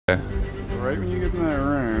right when you get in that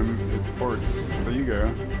room, it ports. So you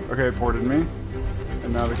go. Okay, it ported me.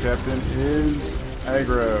 And now the captain is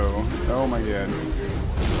aggro. Oh my god.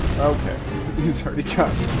 Okay. He's already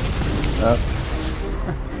got me.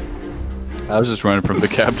 I was just running from the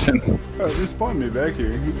captain. Oh, it respawned me back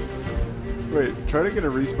here. Wait, try to get a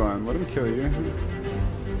respawn. Let him kill you.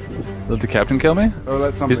 Let the captain kill me? Oh,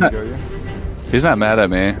 let somebody kill you. He's not mad at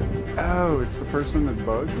me. Oh, it's the person that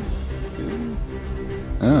bugs?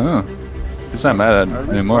 Oh. He's not mad at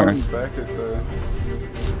me anymore. I respawned back at the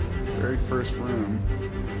very first room.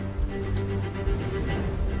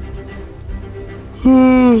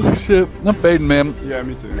 Oh, shit. I'm fading, man. Yeah,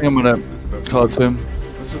 me too. I'm gonna call it soon.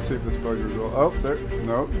 Let's just see if this bug resolves. Oh, there.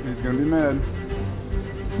 Nope, he's gonna be mad.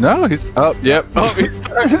 No, he's. Oh, yep. Oh, he's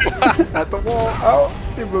at the wall. Oh,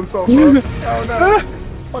 he blew himself up. Oh no.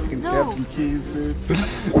 Fucking Captain Keys, dude.